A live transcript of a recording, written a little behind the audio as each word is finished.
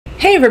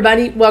Hey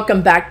everybody,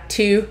 welcome back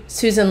to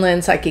Susan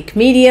Lynn Psychic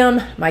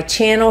Medium, my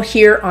channel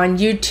here on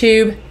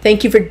YouTube.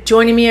 Thank you for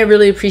joining me. I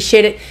really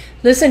appreciate it.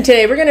 Listen,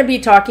 today we're going to be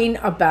talking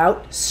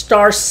about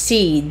star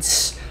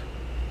seeds.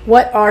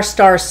 What are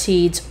star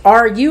seeds?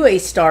 Are you a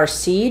star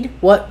seed?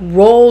 What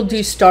role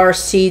do star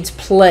seeds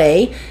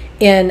play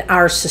in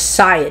our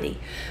society?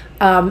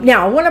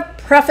 Now, I want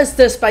to preface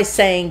this by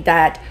saying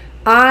that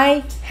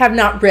I have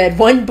not read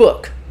one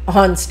book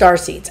on star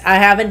seeds. I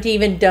haven't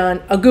even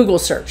done a Google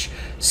search.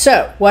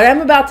 So what I'm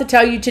about to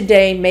tell you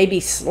today may be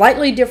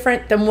slightly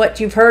different than what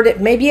you've heard.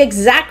 It may be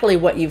exactly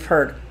what you've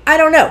heard. I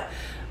don't know.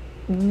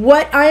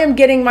 What I am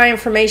getting my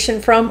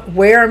information from,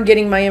 where I'm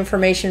getting my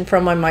information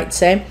from, I might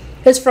say,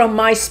 is from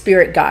my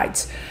spirit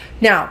guides.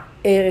 Now,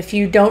 if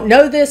you don't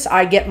know this,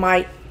 I get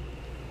my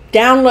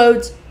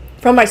downloads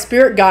from my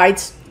spirit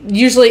guides,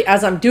 usually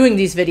as I'm doing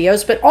these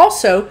videos, but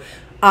also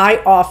I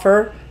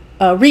offer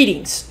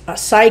readings,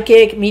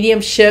 psychic,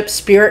 mediumship,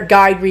 spirit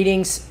guide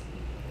readings,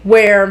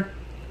 where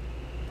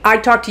I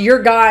talk to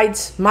your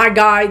guides, my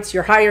guides,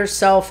 your higher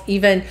self,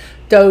 even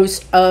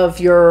those of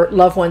your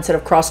loved ones that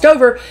have crossed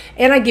over,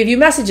 and I give you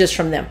messages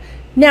from them.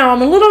 Now,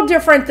 I'm a little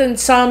different than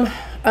some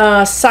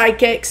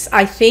psychics,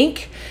 I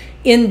think,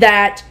 in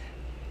that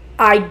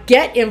I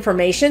get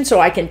information,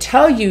 so I can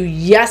tell you,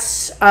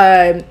 yes,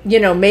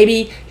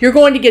 maybe you're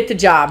going to get the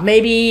job.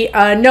 Maybe,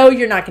 no,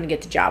 you're not going to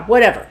get the job,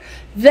 whatever.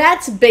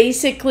 That's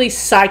basically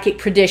psychic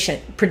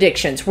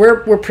predictions.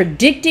 We're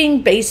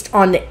predicting based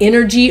on the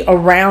energy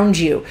around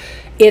you.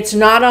 It's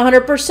not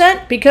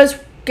 100% because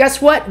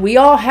guess what? We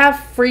all have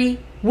free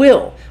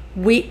will.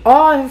 We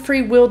all have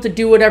free will to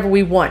do whatever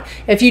we want.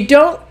 If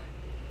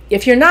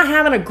you're not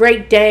having a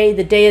great day,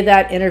 the day of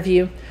that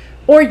interview,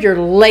 or you're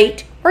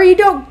late, or you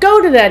don't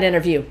go to that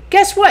interview,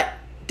 guess what?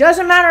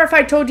 Doesn't matter if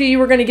I told you you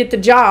were going to get the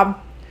job.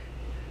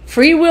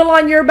 Free will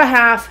on your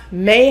behalf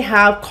may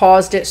have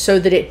caused it so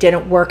that it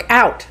didn't work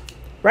out,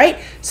 right?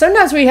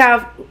 Sometimes we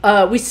have,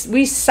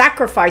 we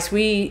sacrifice,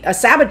 we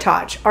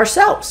sabotage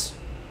ourselves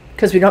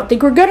because we don't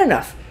think we're good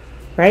enough,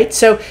 right?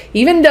 So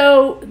even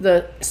though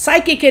the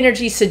psychic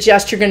energy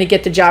suggests you're going to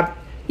get the job,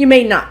 you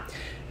may not.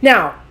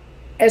 Now,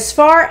 as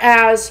far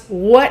as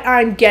what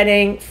I'm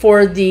getting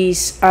for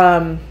these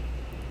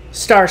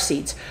star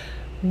seeds,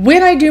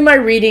 when I do my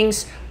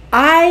readings,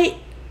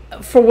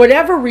 for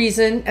whatever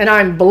reason, and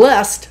I'm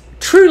blessed,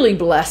 truly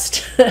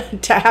blessed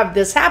to have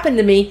this happen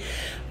to me,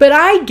 but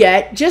I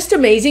get just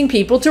amazing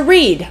people to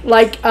read,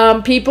 like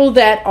people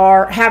that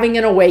are having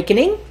an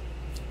awakening,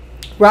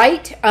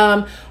 right?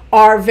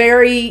 Are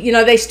very,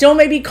 they still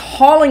may be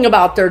calling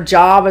about their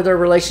job or their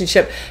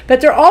relationship, but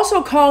they're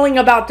also calling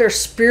about their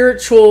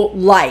spiritual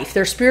life,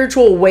 their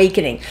spiritual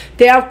awakening.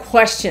 They have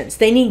questions.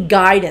 They need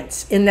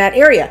guidance in that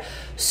area.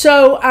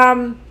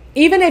 So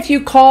even if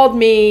you called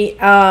me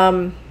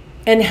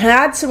and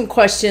had some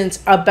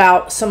questions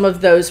about some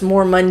of those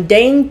more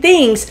mundane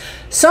things,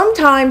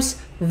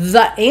 sometimes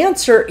the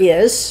answer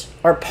is,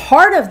 or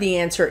part of the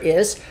answer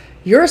is,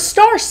 you're a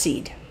star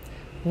seed.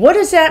 What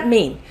does that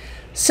mean?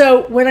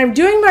 So when I'm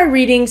doing my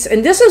readings,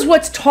 and this is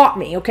what's taught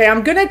me, okay,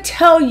 I'm going to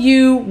tell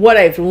you what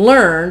I've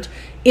learned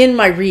in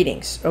my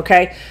readings,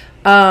 okay?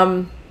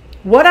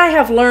 What I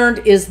have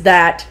learned is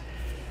that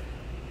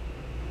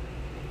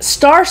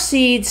star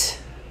seeds,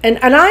 and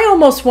I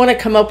almost want to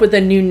come up with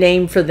a new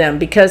name for them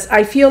because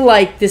I feel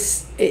like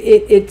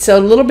it's a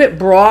little bit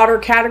broader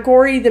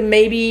category than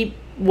maybe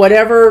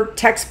whatever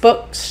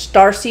textbook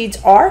star seeds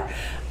are.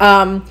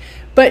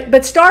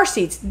 But star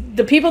seeds,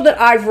 the people that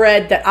I've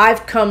read that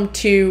I've come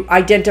to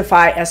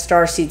identify as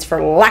star seeds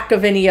for lack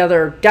of any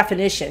other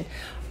definition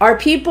are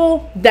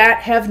people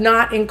that have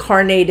not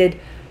incarnated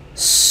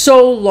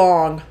so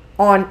long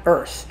on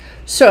Earth.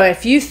 So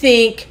if you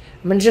think,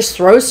 I'm going to just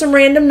throw some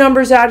random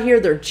numbers out here.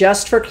 They're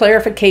just for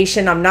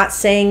clarification. I'm not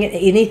saying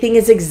anything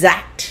is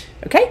exact,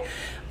 okay?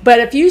 But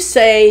if you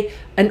say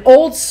an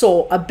old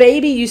soul, a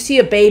baby, you see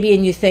a baby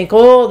and you think,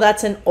 oh,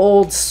 that's an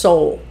old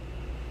soul.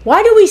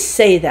 Why do we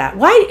say that?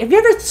 Why? Have you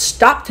ever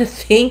stopped to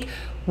think,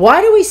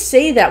 why do we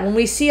say that when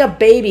we see a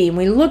baby and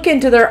we look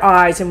into their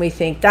eyes and we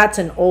think that's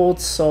an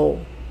old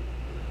soul?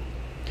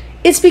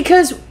 It's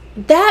because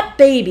that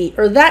baby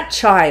or that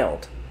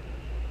child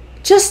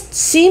just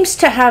seems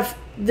to have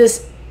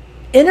this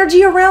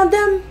energy around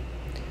them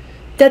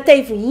that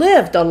they've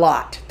lived a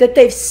lot, that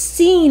they've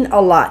seen a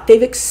lot,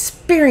 they've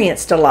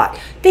experienced a lot.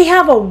 They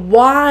have a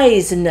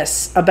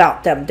wiseness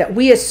about them that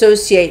we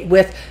associate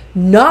with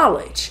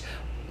knowledge,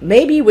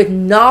 maybe with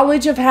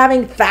knowledge of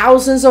having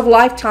thousands of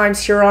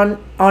lifetimes here on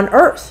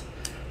Earth,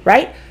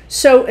 right?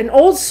 So an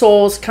old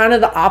soul is kind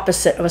of the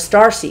opposite of a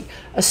star seed.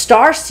 A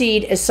star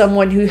seed is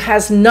someone who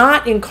has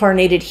not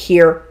incarnated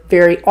here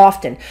very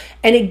often.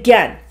 And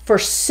again, for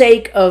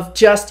sake of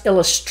just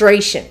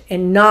illustration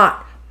and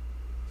not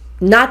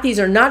these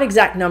are not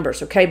exact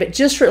numbers, okay, but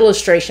just for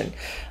illustration,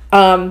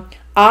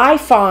 I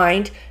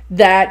find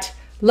that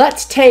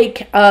let's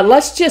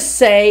just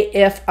say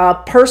if a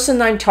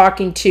person I'm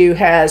talking to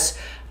has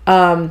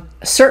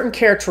certain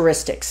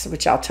characteristics,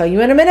 which I'll tell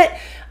you in a minute,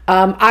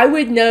 I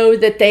would know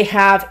that they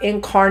have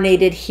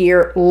incarnated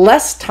here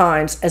less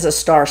times as a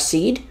star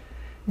seed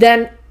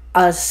than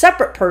a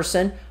separate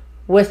person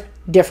with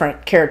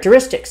different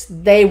characteristics.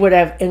 They would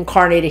have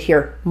incarnated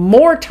here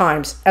more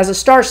times as a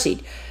star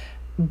seed.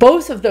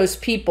 Both of those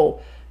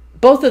people,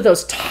 both of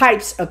those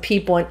types of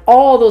people, and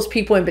all those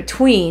people in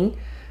between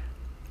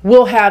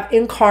will have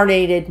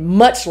incarnated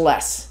much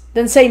less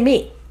than, say,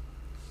 me.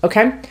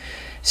 Okay?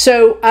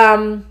 So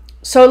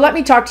let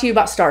me talk to you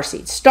about star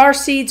seeds. Star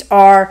seeds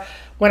are,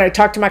 when I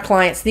talk to my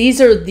clients, these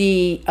are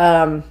the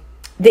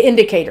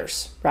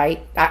indicators,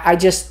 right? I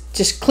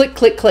just click,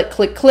 click, click,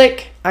 click,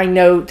 click. I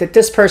know that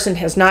this person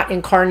has not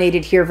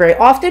incarnated here very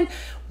often.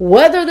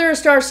 Whether they're a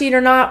star seed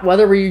or not,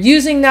 whether we're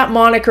using that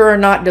moniker or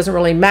not, doesn't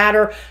really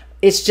matter.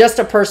 It's just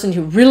a person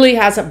who really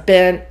hasn't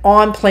been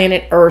on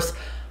planet Earth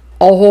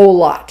a whole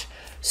lot.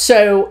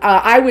 So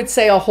I would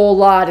say a whole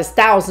lot is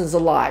thousands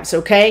of lives,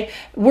 okay?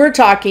 We're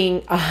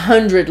talking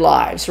 100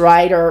 lives,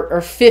 right?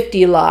 Or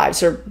 50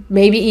 lives, or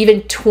maybe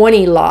even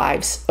 20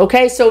 lives,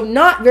 okay? So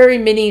not very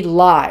many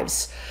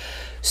lives.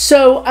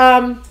 So,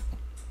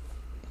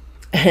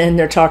 and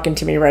they're talking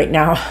to me right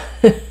now.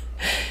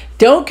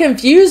 Don't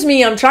confuse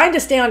me. I'm trying to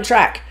stay on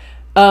track.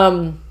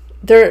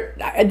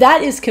 That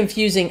is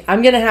confusing. They're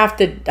going to have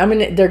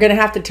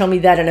to tell me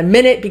that in a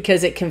minute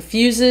because it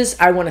confuses.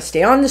 I want to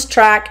stay on this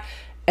track.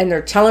 And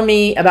they're telling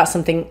me about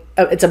something,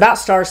 it's about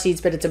star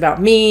seeds, but it's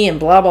about me and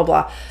blah, blah,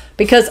 blah.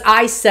 Because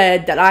I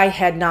said that I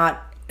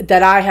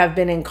have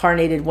been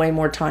incarnated way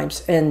more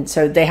times. And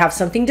so they have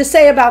something to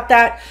say about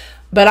that,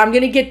 but I'm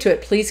going to get to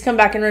it. Please come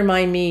back and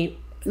remind me.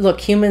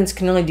 Look, humans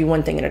can only do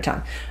one thing at a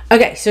time.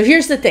 Okay, so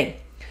here's the thing.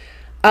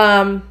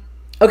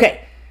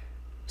 Okay,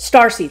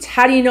 star seeds.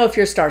 How do you know if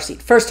you're a star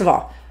seed? First of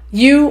all,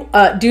 you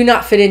do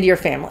not fit into your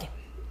family.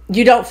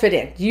 You don't fit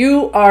in.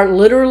 You are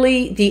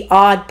literally the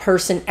odd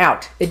person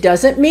out. It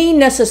doesn't mean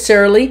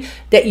necessarily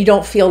that you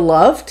don't feel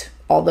loved,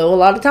 although a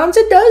lot of times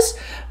it does,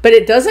 but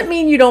it doesn't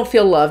mean you don't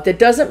feel loved. It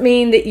doesn't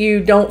mean that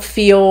you don't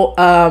feel,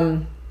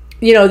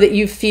 that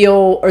you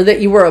feel or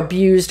that you were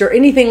abused or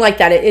anything like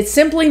that. It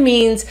simply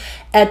means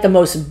at the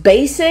most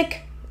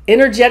basic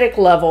energetic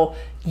level,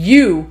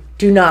 you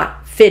do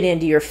not fit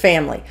into your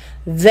family.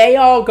 They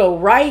all go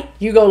right,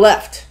 you go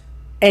left.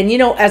 And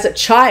as a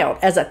child,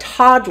 as a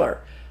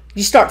toddler,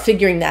 you start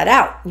figuring that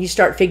out. You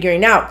start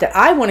figuring out that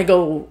I want to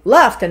go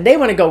left and they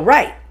want to go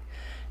right.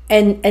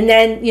 And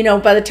then,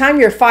 by the time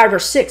you're 5 or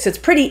 6, it's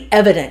pretty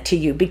evident to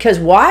you because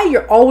why?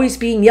 You're always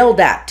being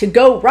yelled at to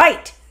go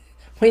right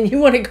when you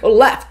want to go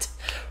left,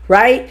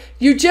 right?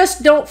 You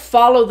just don't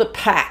follow the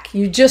pack.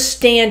 You just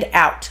stand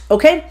out,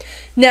 okay?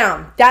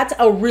 Now, that's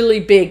a really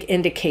big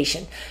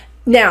indication.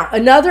 Now,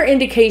 another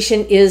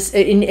indication is,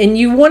 and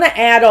you want to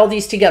add all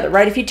these together,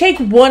 right? If you take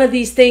one of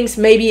these things,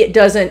 maybe it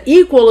doesn't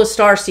equal a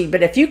star seed,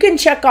 but if you can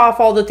check off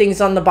all the things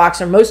on the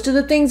box or most of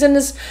the things in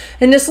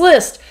this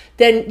list,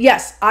 then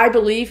yes, I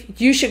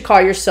believe you should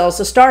call yourselves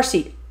a star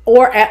seed,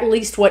 or at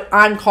least what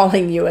I'm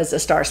calling you as a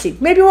star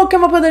seed. Maybe we'll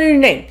come up with a new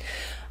name.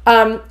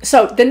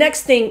 So the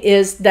next thing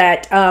is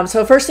that,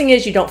 so first thing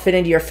is you don't fit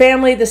into your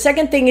family. The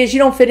second thing is you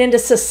don't fit into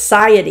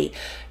society.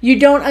 You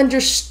don't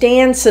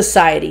understand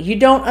society. You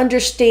don't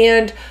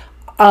understand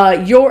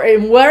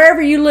and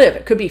wherever you live.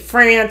 It could be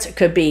France, it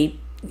could be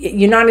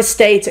United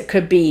States, it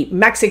could be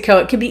Mexico,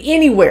 it could be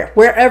anywhere,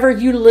 wherever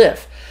you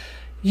live.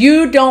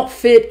 You don't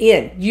fit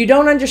in. You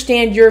don't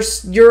understand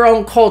your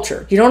own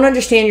culture. You don't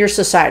understand your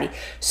society.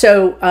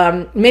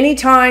 So many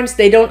times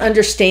they don't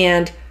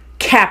understand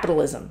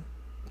capitalism.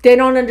 They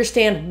don't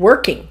understand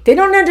working. They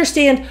don't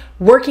understand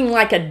working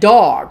like a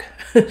dog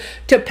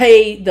to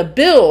pay the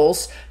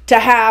bills, to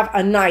have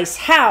a nice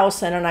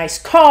house and a nice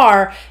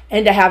car,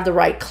 and to have the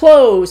right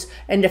clothes,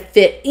 and to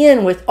fit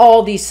in with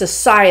all these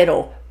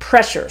societal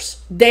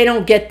pressures. They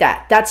don't get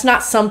that. That's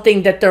not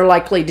something that they're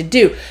likely to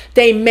do.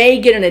 They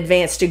may get an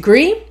advanced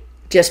degree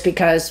just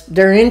because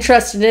they're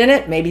interested in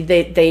it. Maybe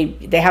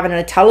they have an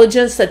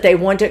intelligence that they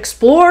want to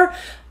explore.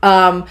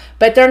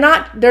 But they're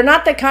not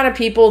the kind of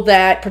people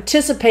that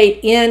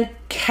participate in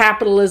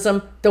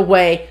capitalism the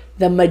way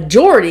the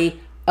majority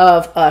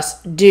of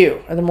us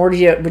do, or the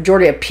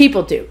majority of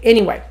people do.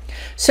 Anyway,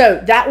 so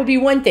that would be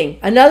one thing.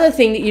 Another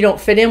thing that you don't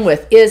fit in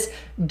with is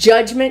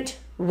judgment,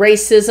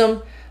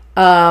 racism,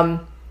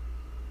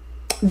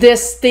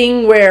 this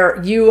thing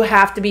where you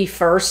have to be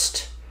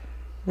first,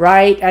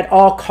 right, at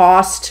all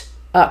cost.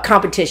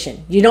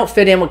 Competition. You don't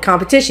fit in with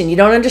competition. You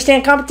don't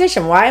understand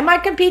competition. Why am I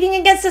competing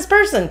against this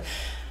person?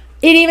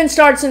 It even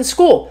starts in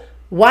school.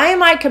 Why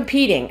am I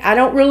competing? I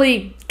don't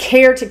really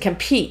care to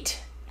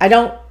compete. I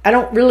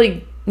don't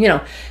really, you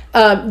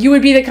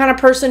would be the kind of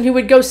person who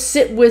would go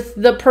sit with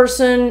the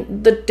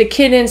person, the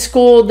kid in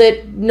school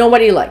that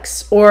nobody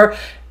likes, or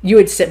you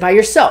would sit by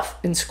yourself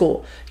in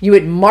school. You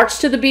would march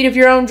to the beat of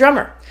your own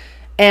drummer,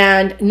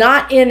 and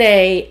not in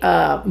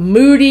a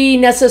moody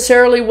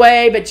necessarily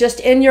way, but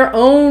just in your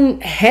own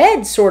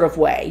head sort of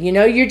way.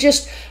 You're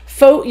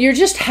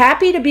just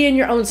happy to be in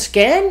your own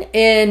skin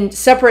and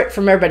separate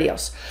from everybody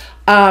else.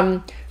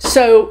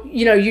 So,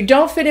 you know, you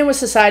don't fit in with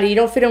society, you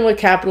don't fit in with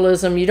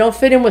capitalism, you don't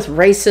fit in with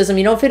racism,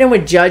 you don't fit in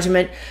with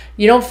judgment,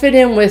 you don't fit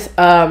in with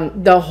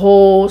the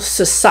whole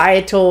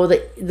societal,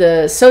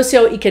 the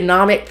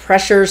socioeconomic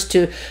pressures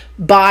to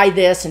buy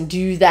this and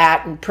do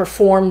that and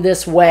perform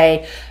this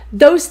way.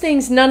 Those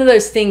things, none of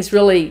those things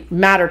really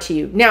matter to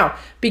you. Now,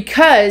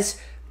 because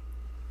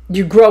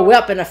you grow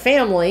up in a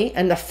family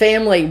and the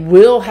family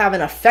will have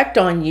an effect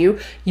on you,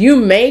 you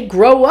may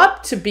grow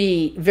up to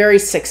be very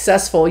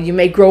successful. You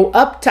may grow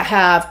up to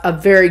have a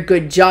very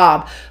good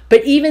job.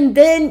 But even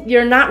then,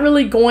 you're not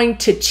really going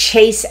to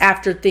chase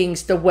after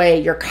things the way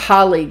your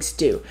colleagues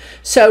do.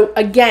 So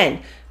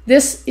again,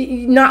 this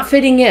not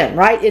fitting in,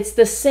 right? It's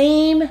the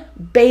same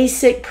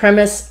basic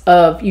premise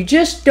of you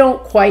just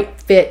don't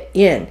quite fit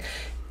in.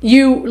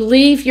 You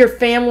leave your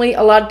family,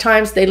 a lot of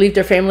times they leave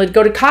their family to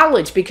go to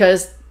college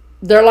because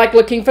they're like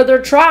looking for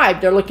their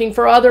tribe. They're looking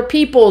for other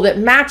people that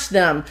match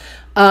them.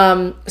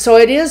 So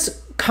it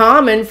is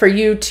common for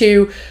you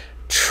to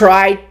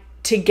try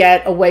to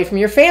get away from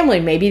your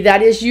family. Maybe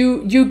that is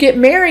you get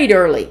married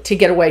early to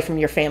get away from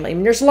your family. I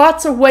mean, there's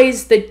lots of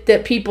ways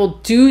that people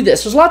do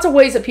this. There's lots of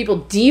ways that people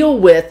deal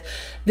with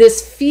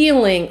this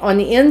feeling on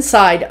the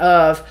inside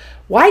of,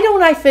 why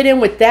don't I fit in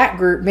with that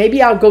group?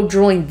 Maybe I'll go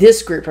join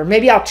this group, or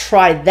maybe I'll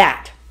try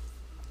that.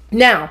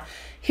 Now,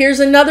 here's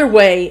another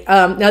way.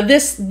 Now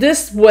these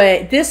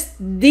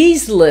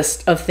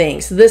list of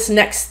things, this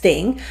next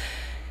thing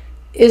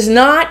is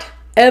not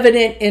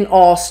evident in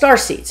all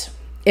starseeds.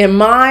 In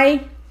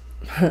my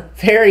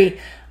very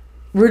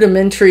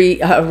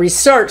rudimentary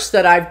research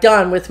that I've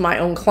done with my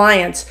own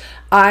clients,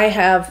 I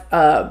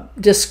have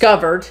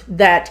discovered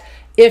that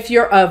if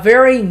you're a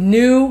very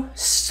new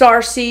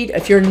starseed,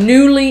 if you're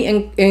newly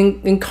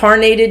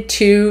incarnated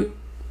to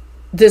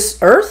this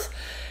earth,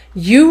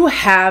 you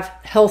have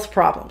health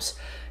problems.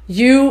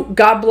 You,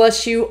 God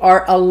bless you,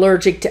 are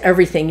allergic to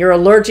everything. You're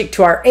allergic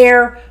to our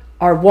air,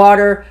 our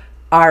water,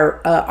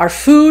 our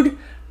food,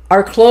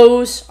 our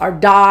clothes, our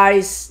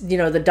dyes, you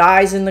know, the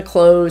dyes in the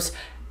clothes,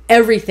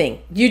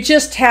 everything. You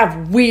just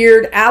have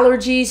weird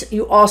allergies.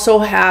 You also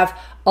have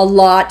a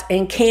lot,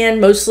 and can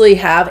mostly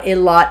have a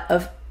lot,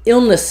 of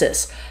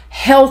illnesses,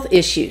 health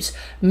issues,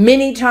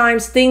 many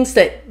times things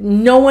that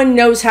no one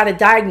knows how to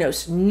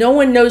diagnose. No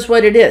one knows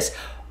what it is,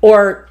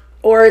 or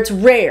it's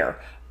rare,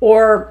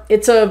 or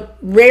it's a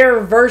rare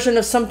version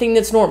of something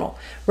that's normal,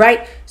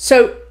 right?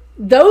 So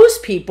those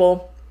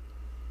people,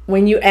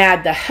 when you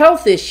add the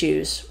health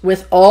issues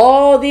with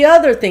all the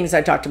other things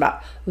I talked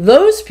about,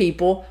 those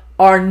people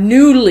are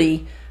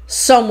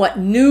somewhat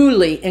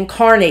newly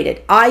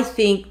incarnated. I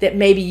think that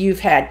maybe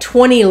you've had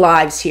 20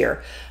 lives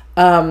here,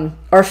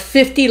 or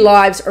 50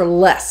 lives or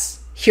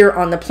less here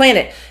on the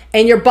planet,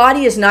 and your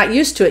body is not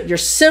used to it. You're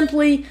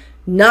simply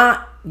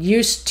not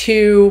used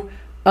to,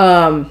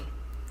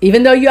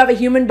 even though you have a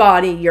human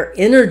body, your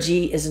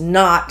energy is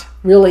not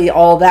really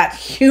all that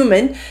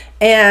human,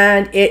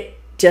 and it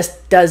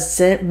just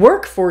doesn't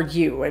work for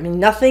you. I mean,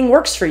 nothing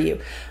works for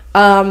you.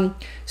 Those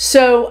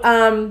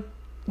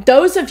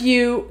of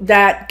you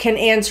that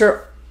can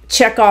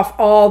check off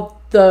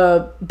all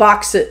the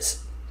boxes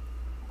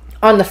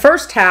on the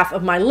first half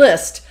of my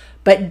list,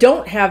 but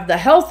don't have the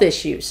health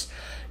issues,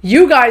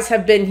 you guys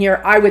have been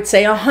here, I would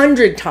say,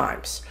 100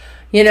 times.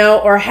 You know,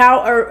 or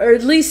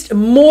at least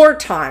more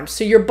times.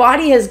 So your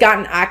body has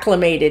gotten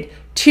acclimated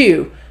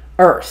to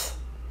Earth.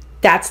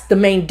 That's the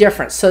main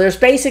difference. So there's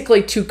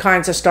basically two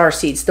kinds of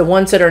starseeds. The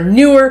ones that are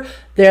newer,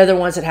 they're the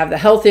ones that have the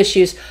health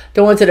issues.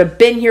 The ones that have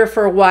been here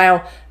for a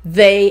while,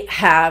 they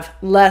have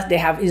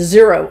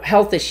zero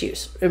health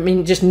issues. I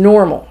mean, just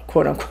normal,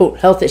 quote unquote,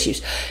 health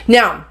issues.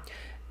 Now,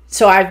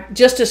 so I've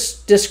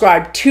just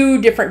described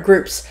two different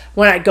groups.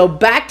 When I go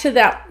back to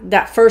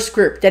that first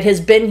group that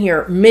has been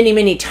here many,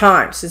 many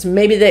times,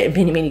 maybe they've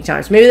been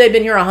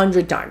here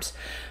 100 times.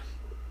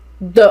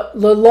 The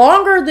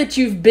longer that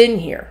you've been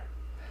here,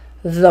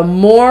 the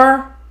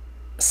more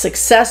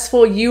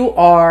successful you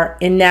are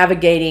in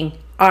navigating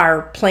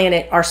our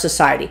planet, our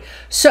society.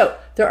 So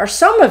there are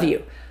some of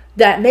you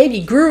that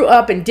maybe grew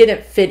up and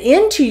didn't fit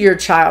into your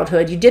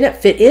childhood. You didn't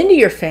fit into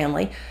your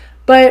family,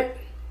 but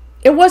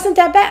it wasn't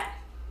that bad.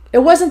 It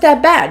wasn't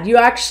that bad. You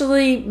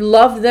actually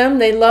loved them.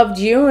 They loved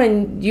you,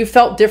 and you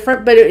felt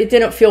different, but it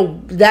didn't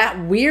feel that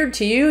weird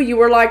to you. You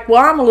were like,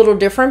 well, I'm a little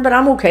different, but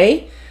I'm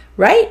okay,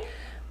 right?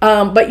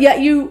 But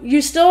yet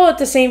you still, at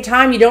the same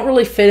time, you don't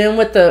really fit in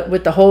with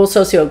the whole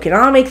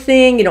socioeconomic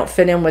thing. You don't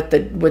fit in with the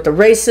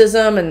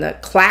racism and the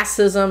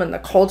classism and the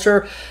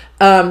culture.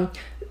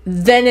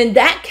 Then in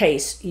that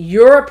case,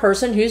 you're a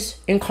person who's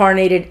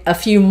incarnated a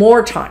few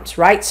more times,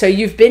 right? So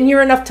you've been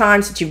here enough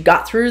times that you've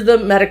got through the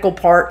medical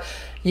part.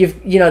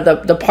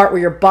 The part where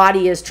your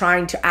body is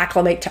trying to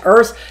acclimate to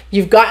Earth.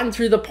 You've gotten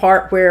through the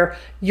part where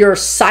your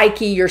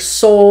psyche, your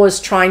soul, is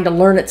trying to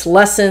learn its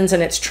lessons,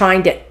 and it's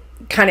trying to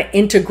kind of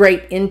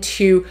integrate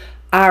into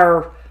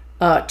our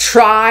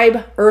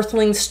tribe,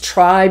 Earthlings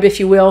tribe, if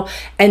you will.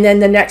 And then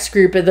the next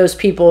group of those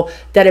people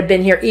that have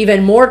been here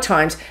even more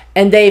times,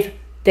 and they've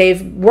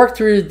worked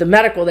through the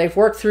medical, they've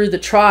worked through the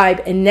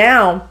tribe, and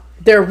now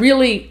they're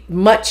really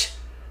much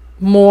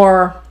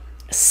more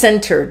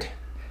centered.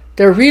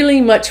 They're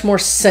really much more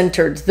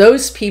centered.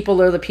 Those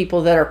people are the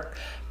people that are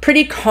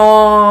pretty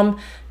calm.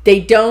 They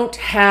don't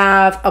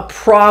have a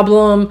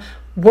problem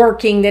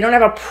working. They don't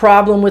have a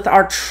problem with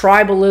our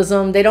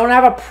tribalism. They don't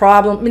have a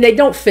problem. I mean, they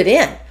don't fit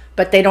in,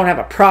 but they don't have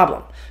a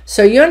problem.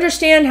 So you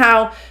understand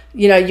how,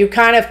 you know, you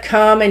kind of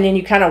come and then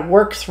you kind of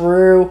work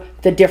through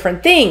the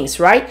different things,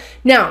 right?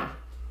 Now,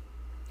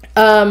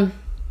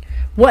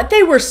 what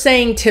they were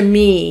saying to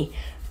me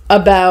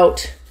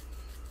about,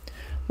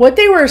 what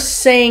they were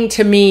saying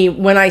to me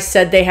when I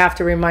said they have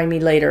to remind me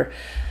later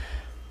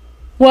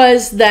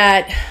was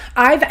that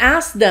I've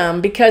asked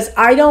them because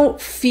I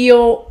don't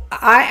feel,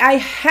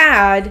 I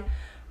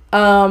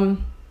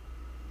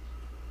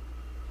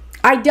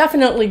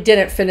definitely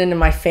didn't fit into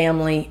my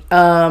family.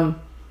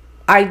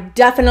 I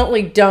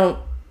definitely didn't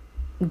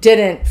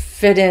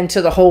fit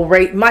into the whole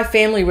race. My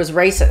family was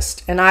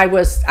racist, and I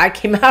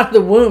came out of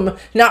the womb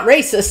not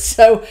racist.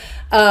 So,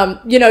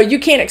 you know, you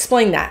can't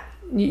explain that.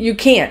 You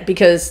can't,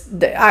 because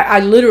I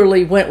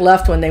literally went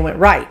left when they went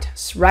right.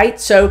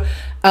 So,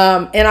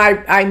 and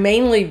I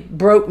mainly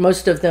broke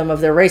most of them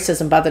of their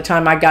racism by the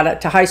time I got up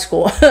to high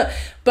school.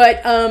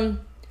 But I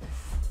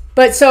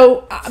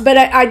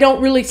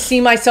don't really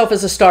see myself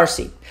as a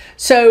starseed.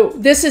 So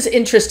this is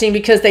interesting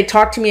because they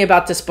talked to me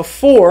about this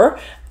before,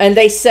 and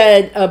they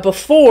said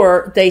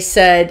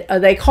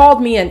they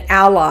called me an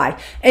ally,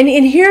 and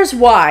here's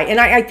why. And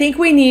I think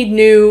we need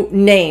new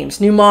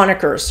names, new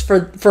monikers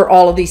for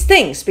all of these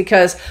things,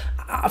 because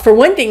for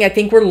one thing, I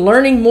think we're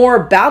learning more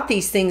about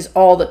these things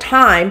all the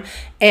time,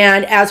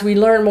 and as we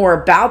learn more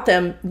about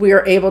them, we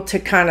are able to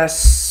kind of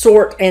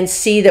sort and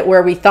see that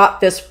where we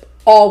thought this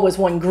all was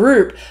one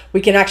group,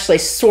 we can actually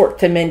sort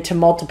them into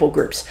multiple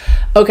groups.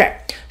 Okay,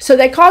 so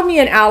they called me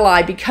an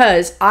ally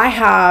because I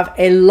have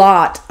a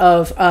lot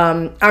of,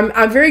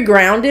 I'm very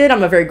grounded.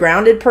 I'm a very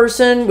grounded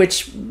person,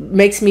 which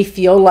makes me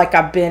feel like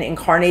I've been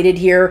incarnated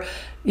here,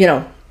 you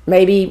know,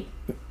 maybe.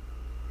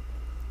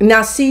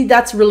 Now, see,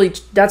 that's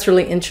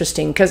really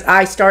interesting, because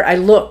I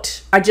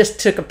just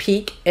took a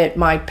peek at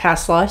my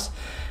past lives,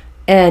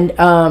 and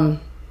I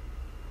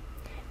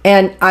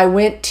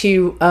went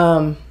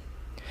to,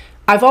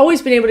 I've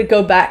always been able to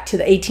go back to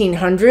the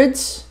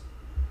 1800s.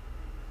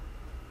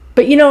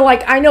 But, you know,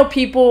 like, I know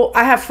people,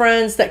 I have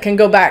friends that can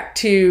go back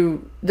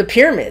to the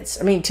pyramids.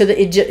 I mean, to the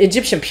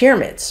Egyptian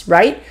pyramids,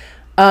 right?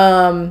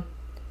 And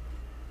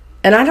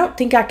I don't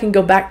think I can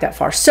go back that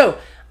far. So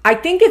I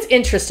think it's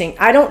interesting.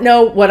 I don't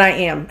know what I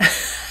am.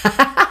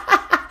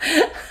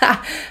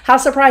 How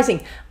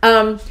surprising.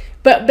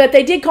 But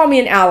they did call me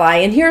an ally,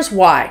 and here's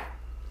why.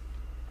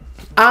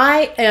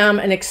 I am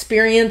an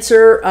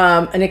experiencer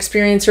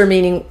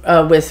meaning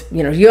with,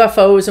 you know,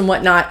 UFOs and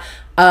whatnot.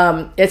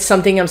 It's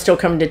something I'm still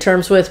coming to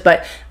terms with,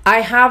 but I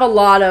have a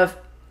lot of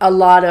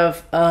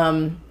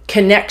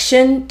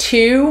connection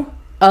to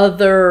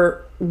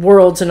other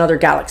worlds and other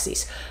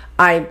galaxies.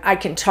 I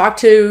can talk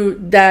to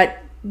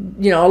that,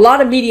 you know, a lot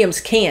of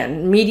mediums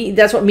can.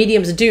 That's what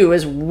mediums do,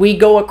 is we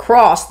go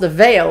across the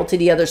veil to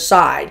the other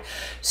side.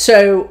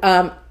 So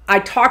I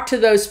talk to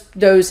those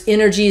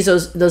energies,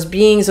 those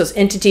beings, those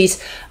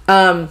entities,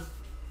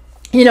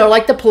 you know,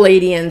 like the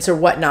Palladians or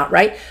whatnot,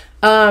 right?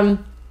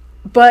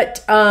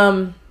 But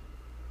I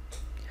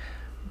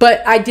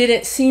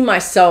didn't see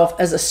myself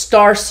as a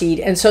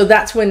starseed. And so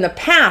that's when in the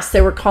past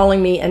they were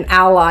calling me an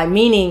ally,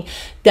 meaning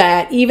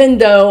that even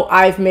though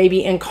I've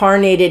maybe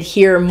incarnated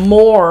here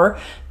more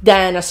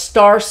than a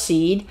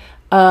starseed,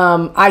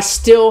 I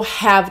still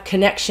have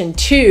connection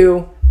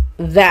to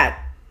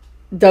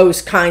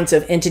those kinds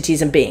of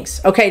entities and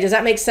beings. Okay, does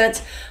that make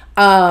sense?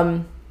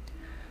 So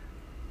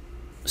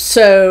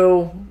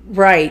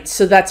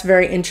that's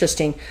very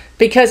interesting,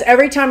 because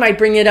every time I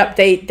bring it up,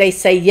 they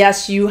say,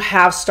 yes, you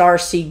have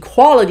starseed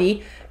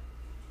quality,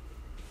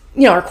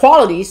 you know, or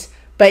qualities,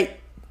 but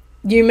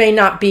you may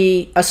not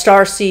be a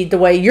starseed the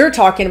way you're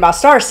talking about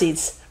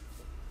starseeds.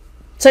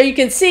 So you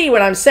can see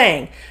what I'm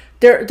saying.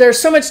 There's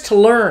so much to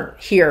learn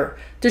here.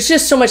 There's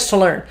just so much to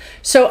learn.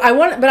 So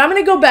but I'm going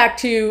to go back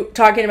to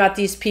talking about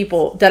these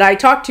people that I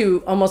talk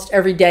to almost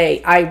every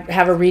day. I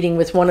have a reading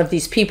with one of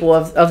these people.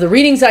 Of the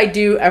readings I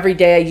do every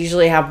day, I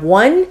usually have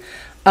one.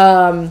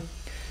 Or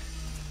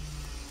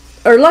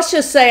let's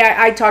just say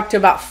I talk to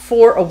about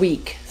 4 a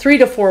week, 3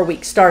 to 4 a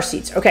week,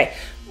 starseeds. Okay.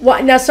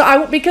 Well, now,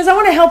 because I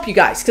want to help you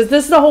guys, because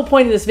this is the whole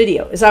point of this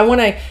video, is I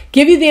want to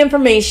give you the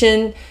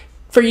information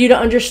for you to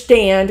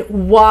understand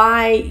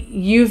why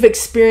you've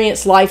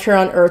experienced life here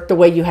on Earth the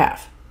way you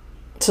have.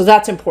 So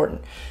that's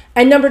important.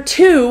 And number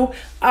 2,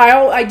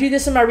 I do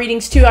this in my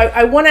readings too.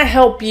 I want to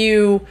help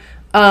you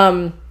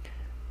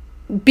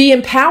be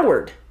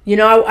empowered. You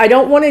know, I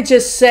don't want to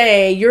just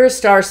say you're a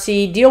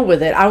starseed, deal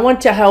with it. I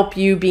want to help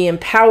you be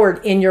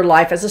empowered in your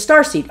life as a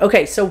starseed.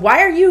 Okay, so why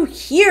are you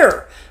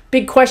here?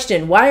 Big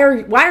question. Why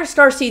are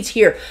starseeds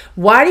here?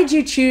 Why did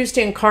you choose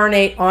to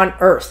incarnate on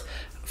Earth?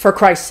 For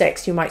Christ's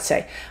sakes, you might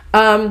say.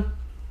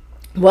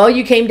 Well,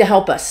 you came to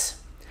help us.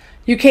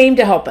 You came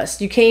to help us.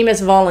 You came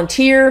as a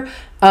volunteer.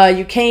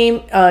 You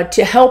came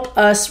to help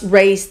us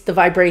raise the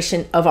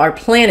vibration of our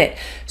planet.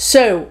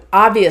 So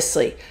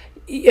obviously,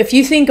 if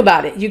you think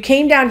about it, you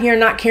came down here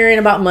not caring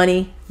about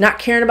money, not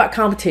caring about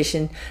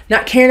competition,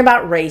 not caring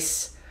about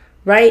race,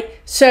 right?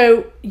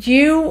 So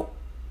you,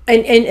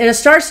 and a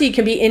starseed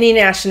can be any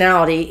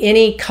nationality,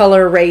 any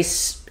color,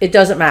 race, it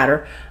doesn't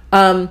matter.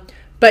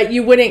 But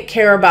you wouldn't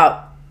care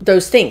about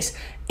those things.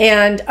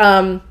 And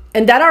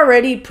that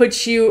already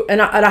puts you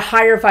at a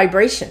higher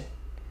vibration.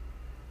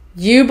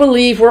 You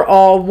believe we're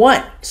all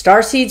one.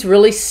 Starseeds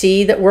really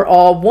see that we're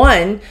all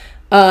one.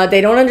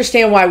 They don't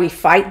understand why we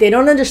fight. They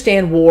don't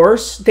understand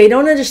wars. They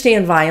don't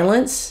understand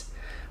violence,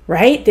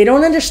 right? They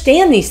don't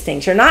understand these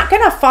things. You're not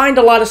going to find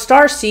a lot of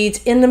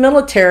starseeds in the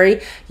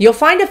military. You'll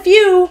find a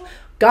few.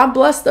 God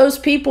bless those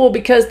people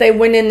because they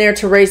went in there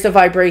to raise the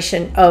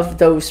vibration of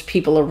those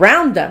people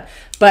around them.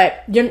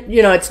 But,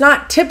 you know, it's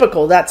not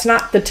typical. That's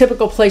not the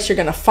typical place you're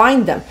going to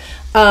find them.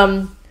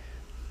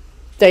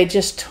 They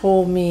just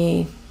told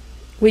me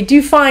we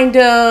do find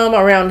them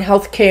around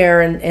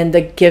healthcare and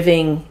the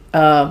giving,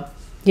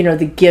 you know,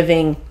 the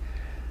giving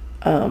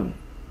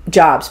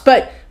jobs.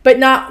 But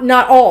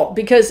not all.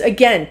 Because,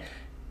 again,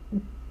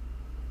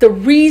 the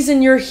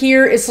reason you're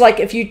here is like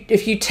if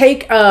you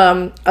take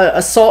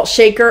a salt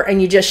shaker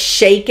and you just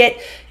shake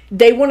it,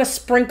 they want to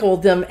sprinkle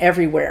them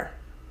everywhere.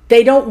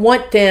 They don't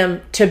want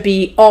them to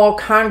be all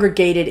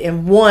congregated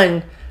in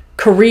one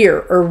career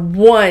or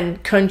one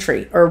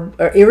country or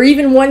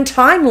even one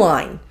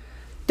timeline.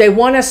 They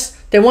want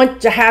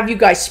to have you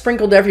guys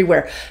sprinkled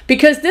everywhere.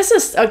 Because this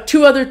is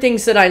two other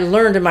things that I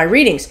learned in my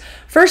readings.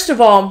 First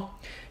of all,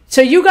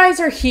 so you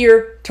guys are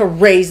here to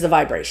raise the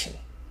vibration.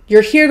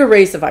 You're here to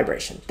raise the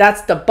vibration.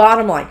 That's the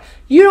bottom line.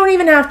 You don't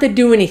even have to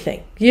do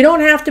anything. You don't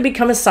have to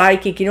become a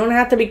psychic. You don't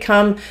have to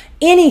become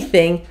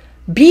anything.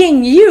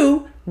 Being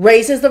you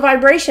raises the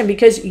vibration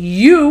because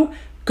you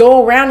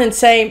go around and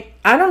say,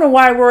 I don't know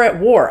why we're at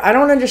war. I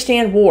don't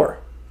understand war.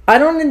 I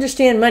don't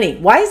understand money.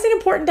 Why is it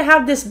important to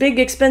have this big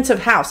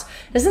expensive house?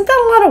 Isn't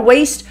that a lot of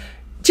waste?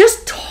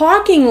 Just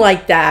talking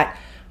like that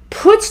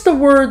puts the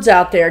words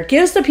out there,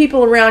 gives the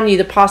people around you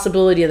the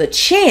possibility of the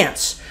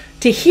chance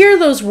to hear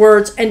those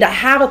words and to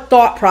have a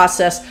thought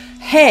process.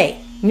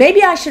 Hey,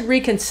 maybe I should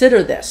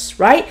reconsider this,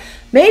 right?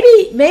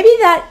 Maybe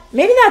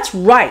that's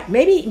right.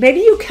 Maybe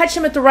you catch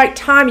them at the right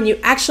time and you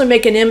actually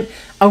make a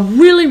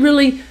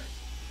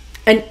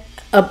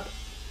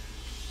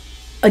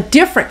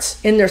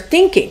difference in their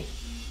thinking.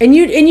 And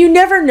you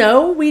never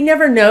know. We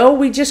never know.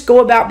 We just go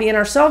about being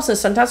ourselves, and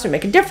sometimes we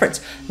make a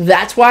difference.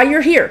 That's why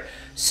you're here.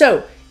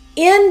 So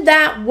in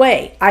that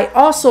way, I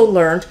also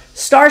learned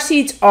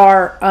starseeds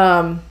are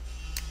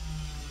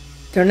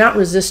they're not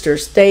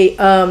resistors. They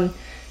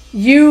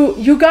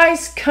you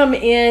guys come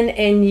in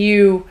and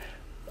you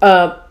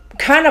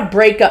kind of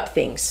break up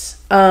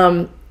things.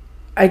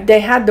 They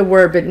had the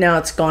word, but now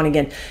it's gone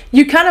again.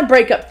 You kind of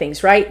break up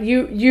things, right?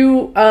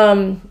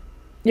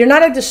 You're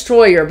not a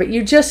destroyer, but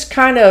you just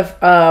kind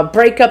of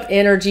break up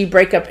energy.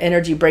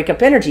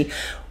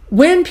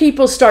 When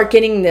people start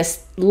getting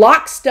this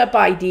lockstep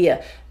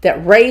idea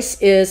that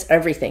race is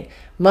everything,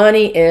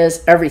 money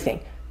is everything,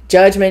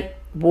 judgment,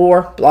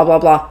 war, blah, blah,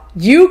 blah.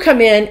 You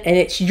come in and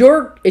it's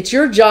your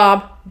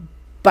job,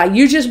 by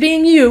you just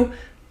being you,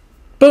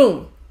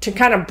 boom, to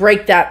kind of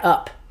break that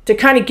up, to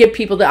kind of give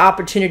people the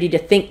opportunity to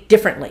think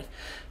differently.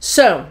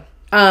 So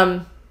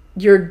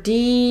you're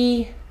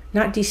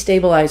not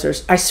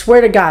destabilizers. I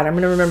swear to God, I'm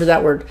going to remember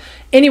that word.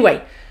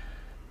 Anyway,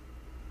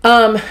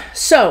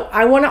 so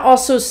I want to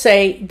also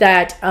say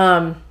that,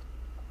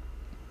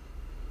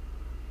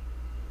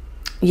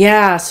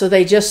 yeah, so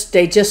they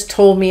just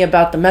told me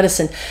about the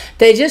medicine.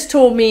 They just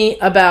told me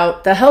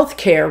about the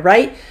healthcare,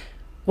 right?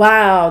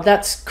 Wow,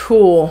 that's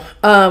cool.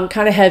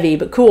 Kind of heavy,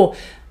 but cool.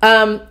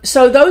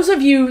 So those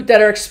of you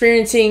that are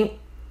experiencing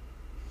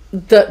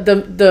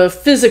the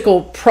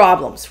physical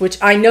problems, which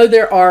I know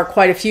there are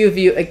quite a few of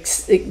you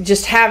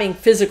just having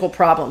physical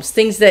problems,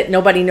 things that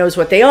nobody knows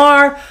what they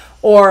are,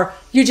 or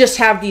you just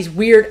have these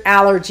weird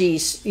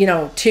allergies, you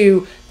know,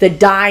 to the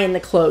dye in the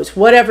clothes,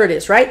 whatever it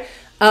is, right?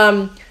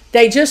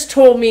 They just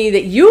told me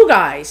that you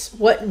guys,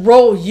 what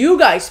role you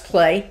guys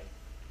play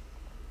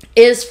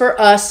is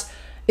for us,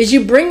 is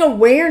you bring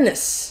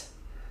awareness.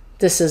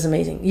 This is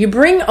amazing. You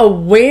bring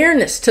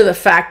awareness to the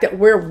fact that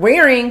we're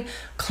wearing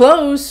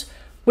clothes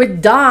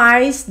with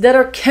dyes that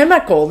are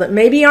chemical, that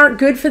maybe aren't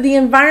good for the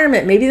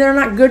environment. Maybe they're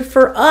not good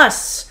for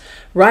us,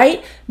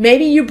 right?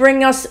 Maybe you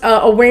bring us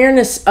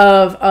awareness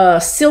of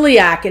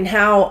celiac and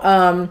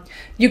how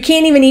you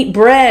can't even eat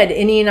bread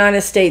in the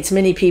United States,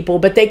 many people,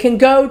 but they can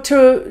go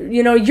to,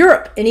 you know,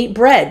 Europe and eat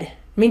bread.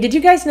 I mean, did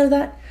you guys know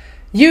that?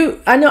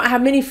 I know I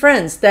have many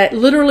friends that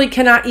literally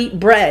cannot eat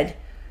bread,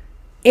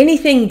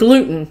 anything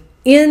gluten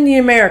in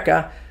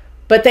America,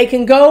 but they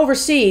can go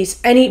overseas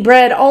and eat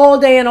bread all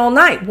day and all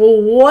night. Well,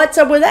 what's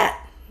up with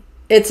that?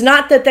 It's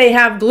not that they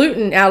have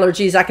gluten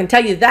allergies, I can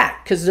tell you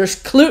that, because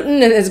there's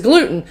gluten and it's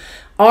gluten.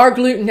 Our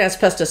gluten has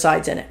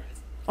pesticides in it.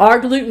 Our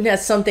gluten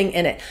has something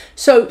in it.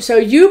 So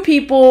you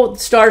people,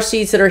 star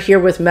seeds that are here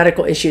with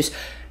medical issues,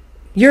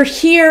 you're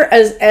here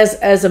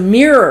as a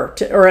mirror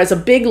or as a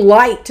big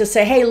light to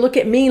say, hey, look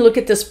at me, look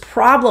at this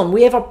problem.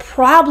 We have a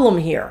problem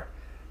here,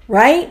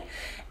 right?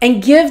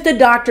 And give the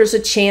doctors a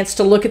chance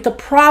to look at the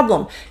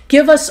problem.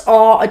 Give us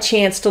all a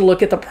chance to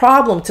look at the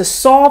problem, to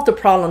solve the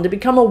problem, to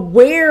become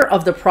aware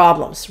of the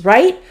problems,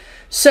 right?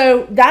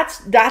 So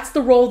that's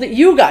the role that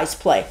you guys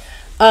play.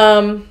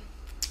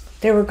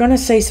 They were going to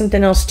say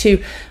something else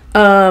too.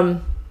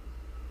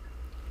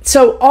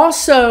 So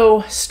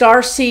also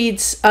star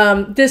seeds,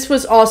 this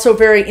was also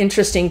very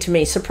interesting to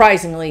me,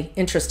 surprisingly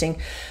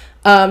interesting.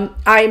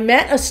 I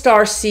met a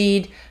star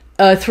seed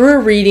through a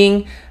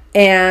reading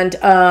and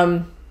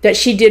that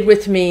she did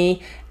with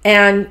me,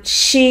 and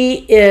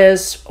she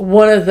is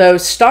one of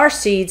those star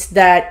seeds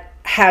that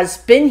has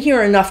been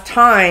here enough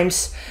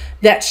times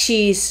that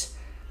she's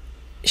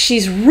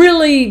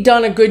really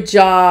done a good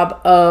job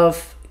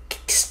of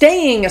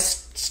staying a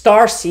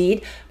star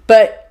seed,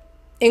 but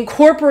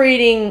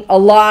incorporating a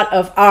lot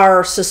of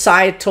our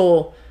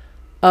societal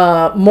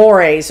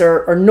mores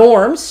or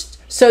norms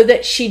so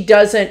that she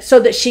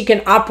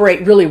can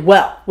operate really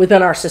well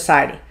within our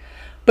society.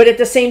 But at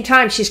the same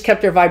time, she's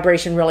kept her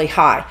vibration really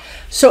high.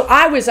 So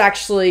I was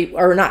actually,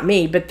 or not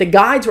me, but the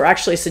guides were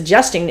actually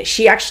suggesting that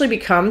she actually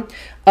become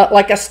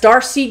like a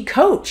star seed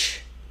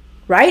coach,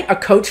 right? A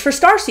coach for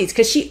star seeds,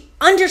 because she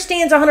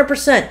understands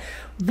 100%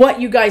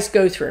 what you guys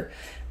go through.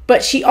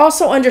 But she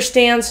also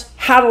understands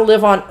how to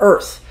live on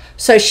Earth.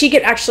 So she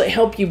could actually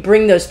help you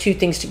bring those two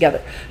things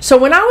together. So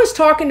when I was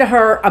talking to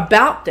her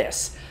about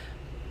this,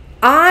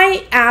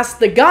 I asked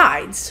the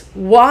guides,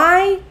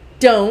 why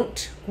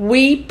don't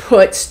we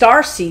put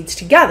star seeds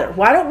together?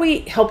 Why don't we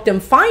help them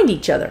find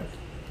each other?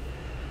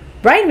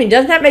 Right? I mean,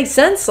 doesn't that make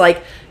sense?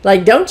 Like,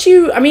 don't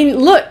you, I mean,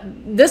 look,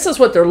 this is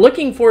what they're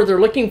looking for.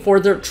 They're looking for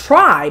their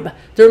tribe.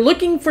 They're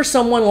looking for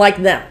someone like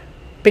them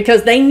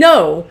because they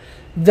know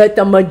that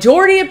the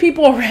majority of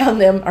people around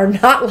them are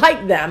not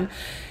like them,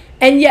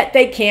 and yet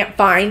they can't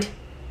find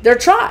their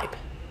tribe.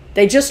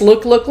 They just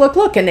look,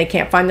 and they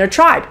can't find their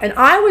tribe. And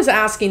I was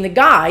asking the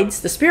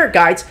guides, the spirit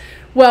guides,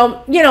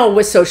 well, you know,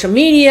 with social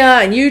media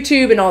and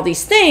YouTube and all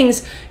these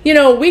things, you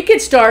know, we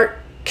could start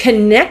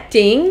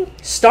connecting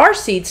star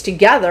seeds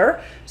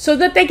together so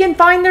that they can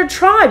find their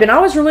tribe. And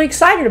I was really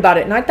excited about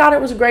it, and I thought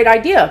it was a great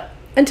idea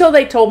until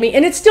they told me,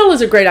 and it still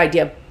is a great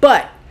idea,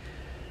 but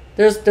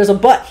there's a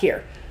but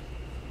here.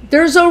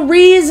 There's a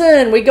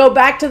reason. We go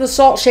back to the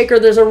salt shaker.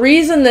 There's a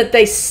reason that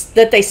they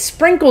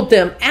sprinkled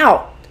them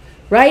out,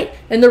 right?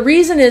 And the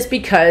reason is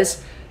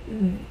because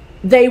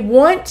they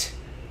want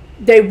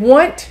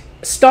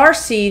star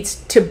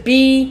seeds to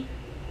be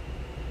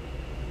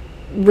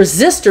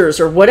resistors,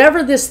 or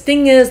whatever this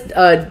thing is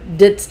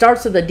that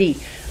starts with a D.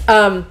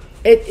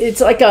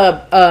 It's like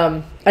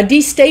a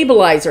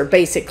destabilizer,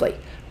 basically,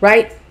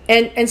 right?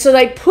 And so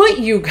they put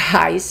you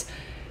guys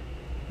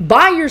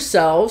by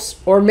yourselves,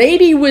 or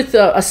maybe with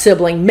a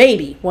sibling.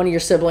 Maybe one of your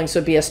siblings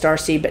would be a star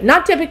seed, but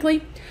not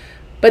typically.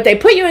 But they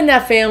put you in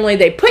that family,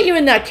 they put you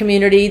in that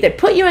community, they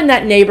put you in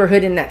that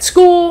neighborhood, in that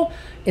school,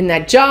 in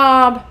that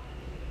job,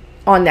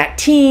 on that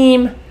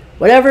team,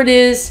 whatever it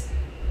is,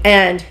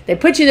 and they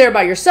put you there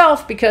by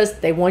yourself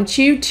because they want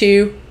you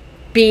to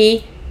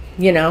be,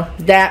 you know,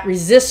 that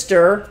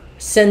resistor,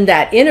 send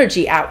that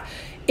energy out.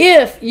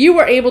 If you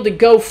were able to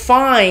go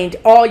find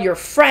all your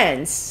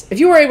friends, if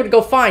you were able to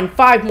go find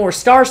 5 more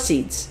star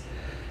seeds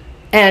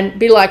and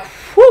be like,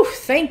 whew,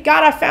 thank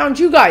God I found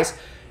you guys,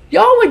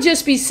 y'all would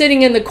just be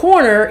sitting in the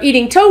corner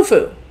eating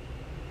tofu.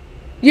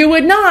 You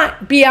would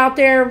not be out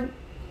there,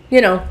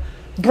 you know,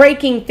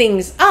 breaking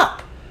things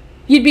up.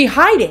 You'd be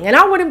hiding, and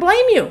I wouldn't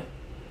blame you.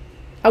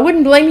 I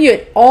wouldn't blame you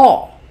at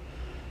all.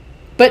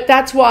 But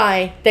that's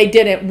why they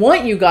didn't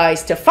want you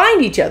guys to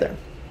find each other.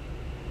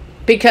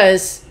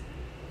 Because,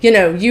 you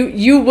know,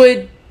 you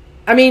would,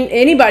 I mean,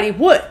 anybody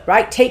would,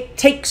 right?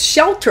 Take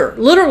shelter.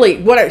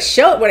 Literally, what I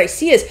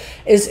see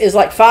is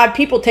like 5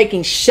 people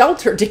taking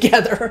shelter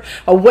together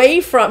away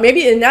from,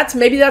 maybe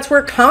that's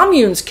where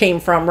communes came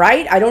from,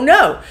 right? I don't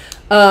know.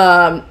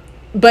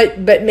 But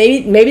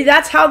maybe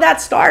that's how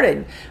that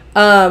started.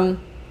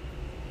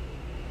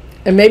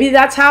 And maybe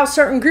that's how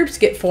certain groups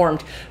get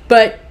formed.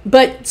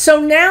 But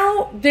so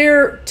now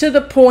they're to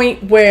the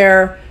point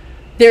where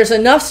there's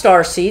enough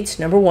star seeds,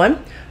 number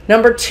 1.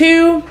 Number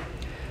 2,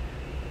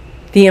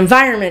 the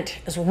environment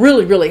is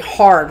really, really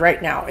hard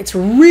right now. It's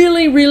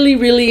really, really,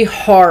 really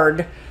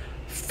hard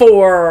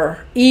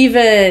for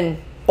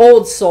even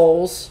old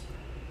souls,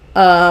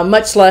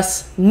 much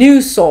less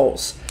new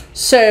souls.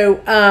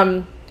 So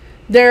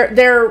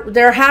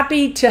they're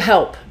happy to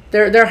help.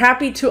 They're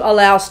happy to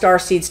allow star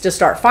seeds to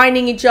start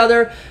finding each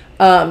other.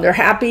 They're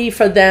happy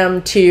for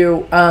them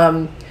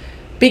to,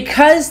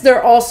 because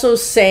they're also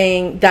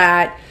saying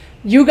that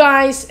you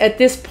guys at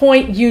this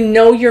point, you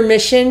know your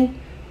mission,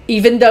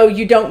 even though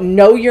you don't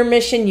know your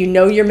mission, you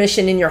know your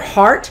mission in your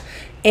heart,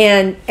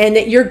 and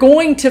that you're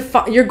going to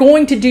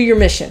do your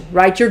mission,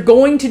 right? You're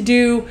going to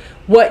do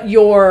what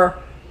your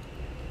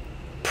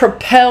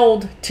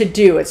propelled to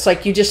do. It's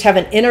like you just have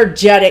an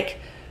energetic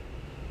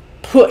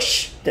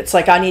push that's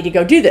like, I need to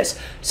go do this.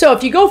 So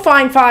if you go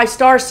find 5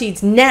 star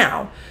seeds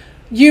now,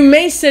 you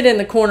may sit in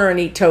the corner and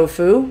eat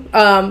tofu,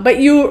 but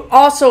you're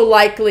also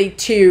likely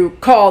to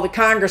call the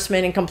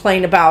congressman and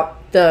complain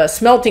about the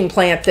smelting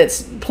plant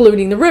that's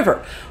polluting the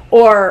river.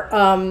 Or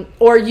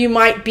you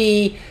might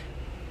be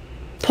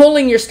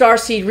pulling your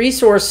starseed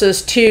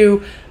resources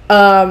to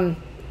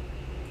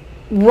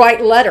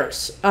write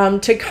letters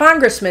to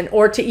congressmen,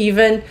 or to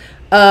even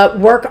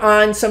work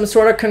on some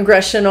sort of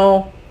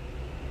congressional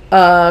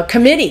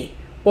committee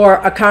or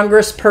a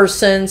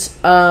congressperson's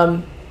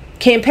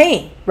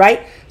campaign,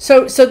 right?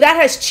 So that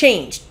has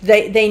changed.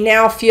 They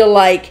now feel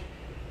like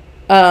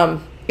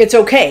it's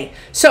okay.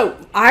 So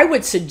I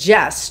would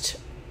suggest,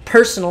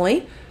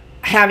 personally,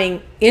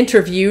 having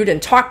interviewed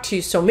and talked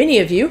to so many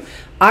of you,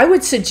 I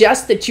would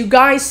suggest that you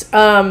guys,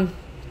 I'm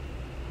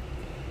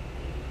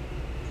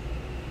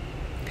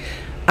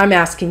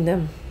asking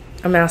them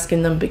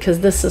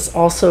because this is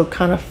also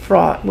kind of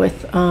fraught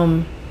with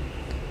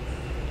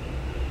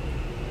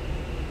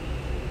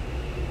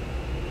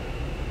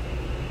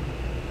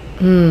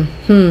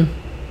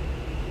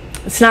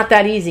it's not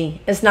that easy.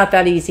 It's not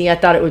that easy. I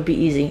thought it would be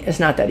easy. It's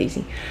not that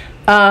easy.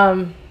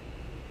 So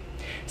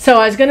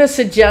I was going to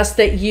suggest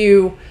that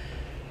you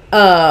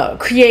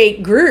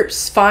create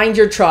groups. Find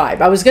your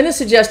tribe. I was going to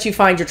suggest you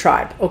find your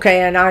tribe.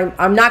 Okay, and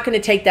I'm not going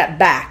to take that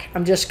back.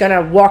 I'm just going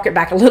to walk it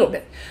back a little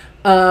bit.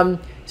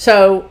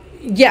 So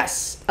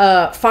yes,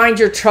 find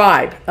your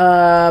tribe,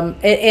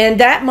 and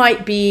that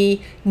might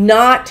be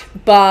not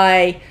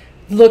by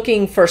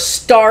looking for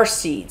star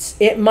seeds.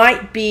 It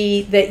might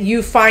be that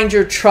you find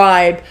your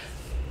tribe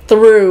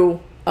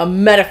through a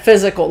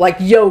metaphysical, like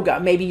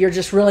yoga. Maybe you're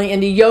just really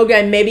into yoga,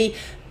 and maybe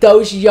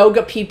those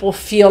yoga people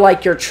feel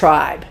like your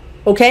tribe.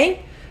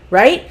 Okay,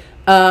 right?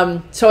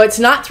 So it's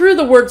not through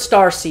the word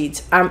star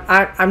seeds.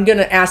 I'm going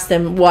to ask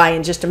them why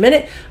in just a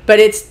minute, but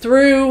it's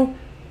through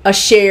a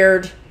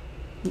shared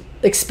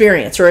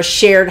experience, or a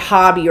shared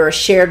hobby, or a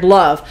shared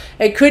love.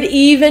 It could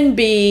even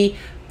be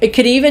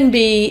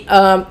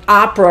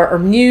opera or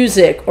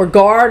music or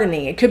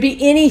gardening. It could be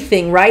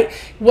anything, right?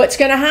 What's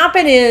going to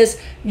happen is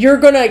you're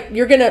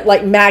gonna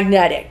like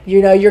magnetic.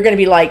 You know, you're going to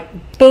be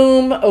like,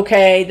 boom,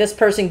 okay, this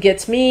person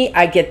gets me,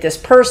 I get this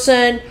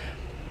person,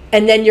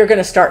 and then you're going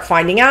to start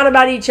finding out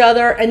about each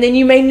other. And then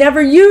you may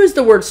never use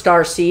the word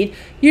starseed.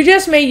 You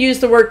just may use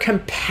the word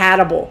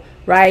compatible,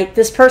 right?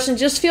 This person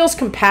just feels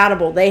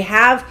compatible. They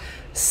have,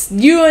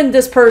 you and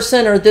this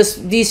person, or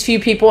these few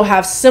people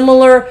have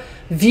similar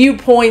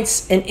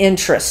viewpoints and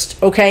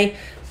interest. Okay.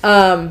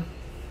 Now,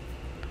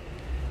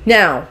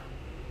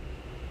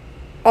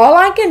 all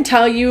I can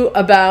tell you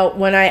about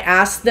when I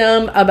ask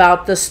them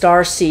about the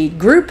starseed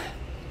group,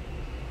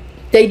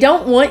 they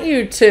don't want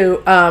you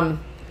to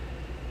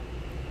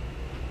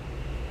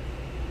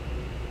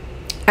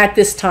at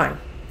this time.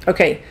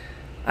 Okay,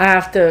 I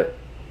have to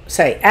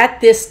say at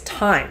this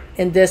time,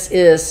 and this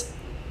is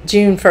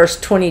June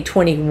 1st,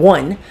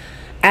 2021.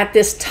 At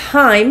this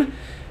time,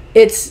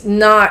 it's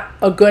not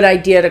a good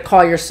idea to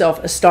call yourself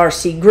a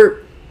starseed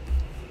group.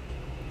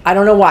 I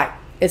don't know why.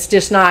 It's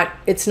just not,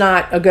 it's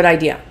not a good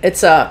idea.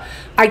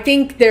 I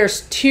think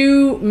there's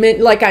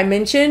like I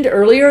mentioned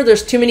earlier,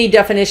 there's too many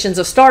definitions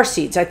of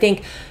starseeds. I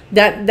think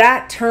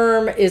that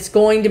term is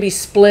going to be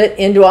split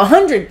into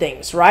 100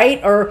 things,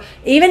 right? Or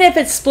even if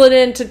it's split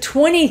into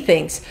 20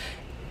 things,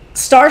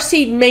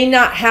 starseed may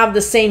not have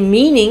the same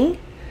meaning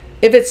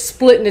if it's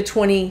split into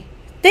 20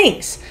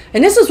 things.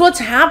 And this is what's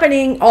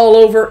happening all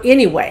over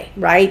anyway,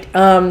 right?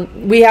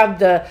 We have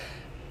the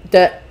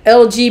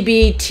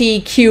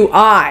LGBTQI.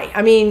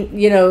 I mean,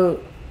 you know,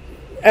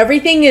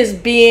 everything is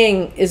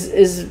being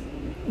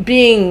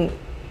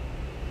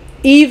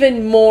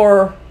even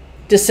more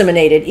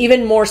disseminated,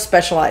 even more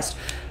specialized.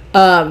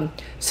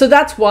 So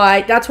that's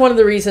why, that's one of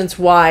the reasons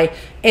why.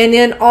 And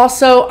then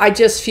also, I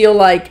just feel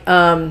like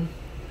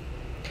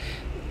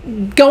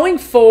going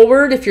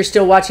forward, if you're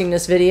still watching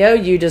this video,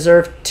 you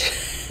deserve to,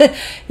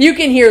 you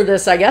can hear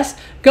this, I guess.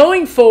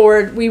 Going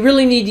forward, we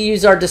really need to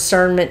use our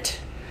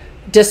discernment.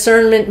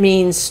 Discernment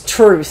means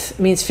truth,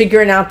 means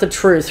figuring out the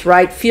truth,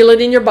 right? Feel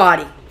it in your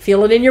body.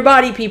 Feel it in your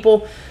body,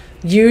 people.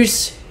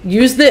 Use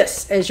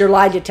this as your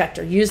lie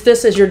detector. Use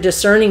this as your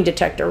discerning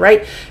detector,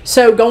 right?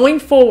 So going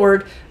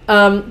forward,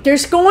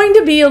 there's going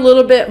to be a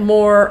little bit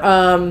more,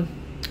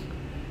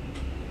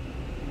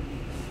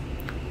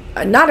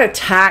 not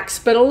attacks,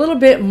 but a little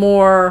bit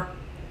more,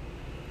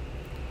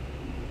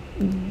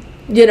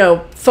 you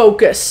know,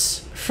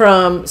 focus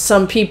from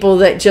some people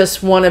that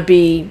just want to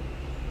be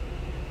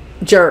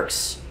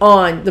jerks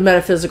on the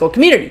metaphysical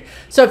community.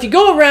 So if you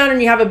go around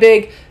and you have a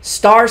big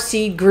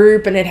starseed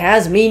group and it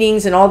has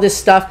meetings and all this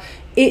stuff,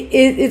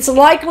 it's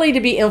likely to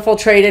be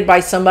infiltrated by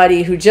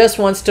somebody who just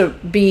wants to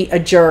be a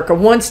jerk or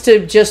wants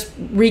to just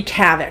wreak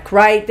havoc,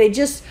 right? They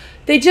just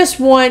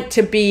want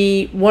to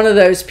be one of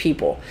those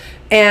people.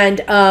 And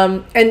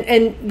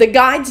the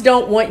guides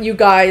don't want you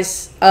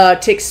guys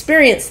to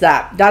experience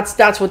that.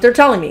 That's what they're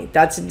telling me.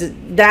 That's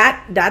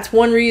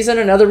one reason.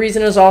 Another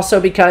reason is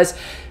also because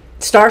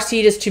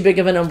Starseed is too big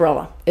of an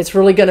umbrella. It's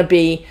really going to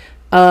be,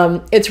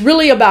 it's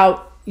really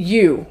about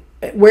you,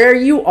 where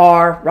you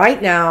are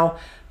right now.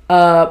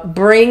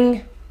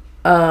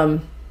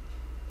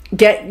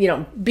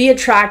 Be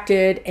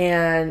attracted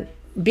and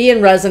be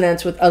in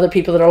resonance with other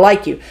people that are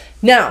like you.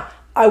 Now,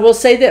 I will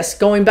say this,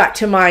 going back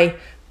to my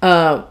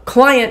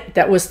client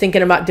that was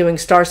thinking about doing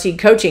Starseed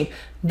coaching,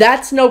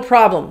 that's no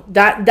problem.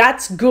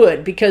 That's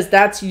good,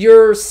 because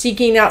you're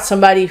seeking out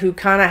somebody who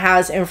kind of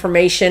has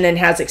information and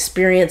has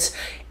experience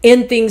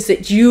in things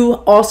that you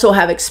also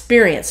have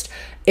experienced.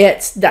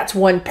 That's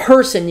one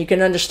person. You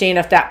can understand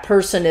if that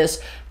person is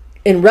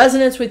in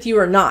resonance with you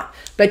or not.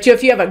 But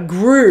if you have a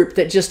group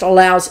that just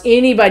allows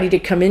anybody to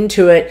come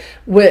into it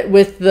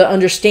with the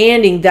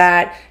understanding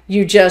that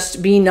you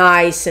just be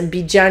nice and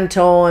be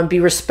gentle and be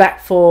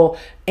respectful,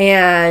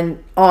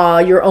 and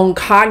your own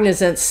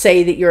cognizance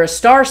say that you're a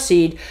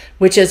starseed,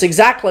 which is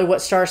exactly what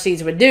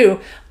starseeds would do,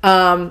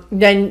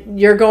 then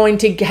you're going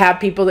to have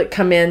people that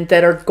come in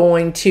that are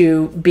going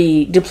to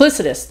be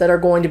duplicitous, that are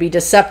going to be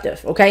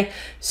deceptive. Okay,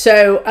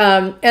 so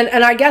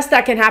and I guess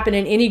that can happen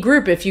in any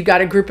group. If you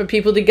got a group of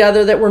people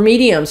together that were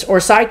mediums or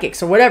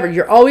psychics or whatever,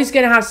 you're always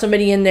going to have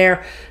somebody in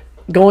there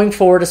going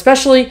forward,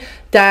 especially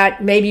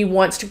that maybe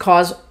wants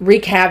to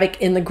wreak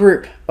havoc in the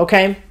group.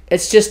 Okay,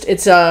 it's just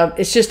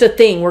a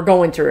thing we're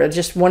going through. I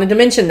just wanted to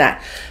mention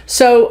that.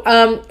 So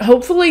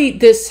hopefully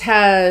this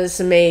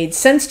has made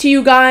sense to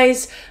you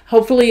guys.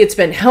 Hopefully it's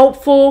been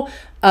helpful.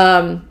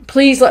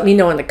 Please let me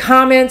know in the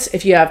comments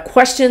if you have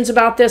questions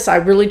about this. I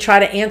really try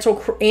to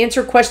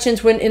answer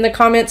questions when in the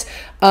comments.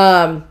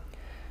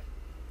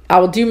 I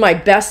will do my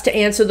best to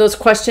answer those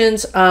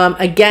questions.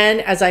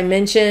 Again, as I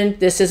mentioned,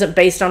 this isn't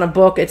based on a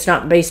book. It's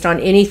not based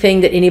on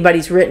anything that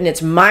anybody's written.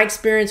 It's my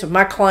experience with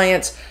my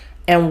clients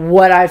and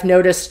what I've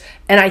noticed.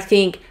 And I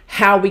think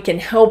how we can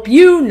help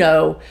you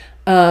know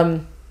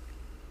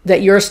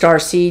that you're a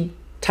starseed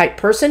type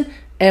person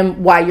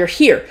and why you're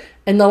here.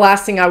 And the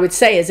last thing I would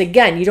say is,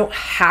 again, you don't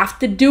have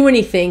to do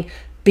anything.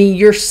 Be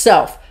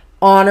yourself.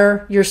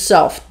 Honor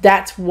yourself.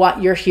 That's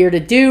what you're here to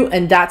do,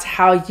 and that's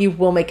how you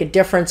will make a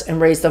difference and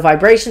raise the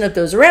vibration of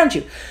those around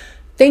you.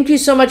 Thank you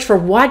so much for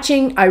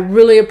watching. I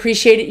really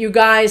appreciate it, you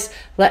guys.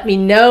 Let me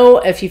know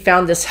if you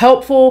found this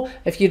helpful,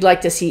 if you'd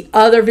like to see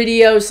other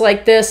videos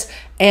like this,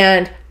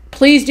 and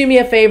please do me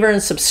a favor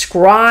and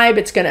subscribe.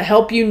 It's going to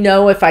help you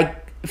know if I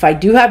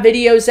do have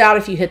videos out.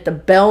 If you hit the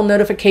bell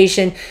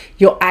notification,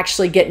 you'll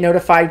actually get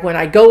notified when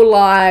I go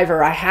live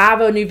or I have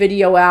a new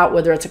video out,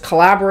 whether it's a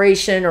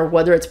collaboration or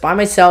whether it's by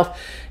myself.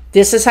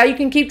 This is how you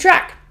can keep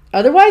track.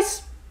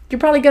 Otherwise, you're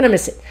probably going to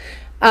miss it.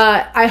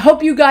 I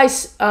hope you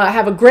guys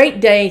have a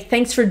great day.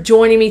 Thanks for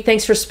joining me.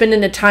 Thanks for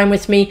spending the time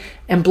with me,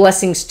 and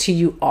blessings to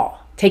you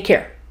all. Take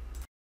care.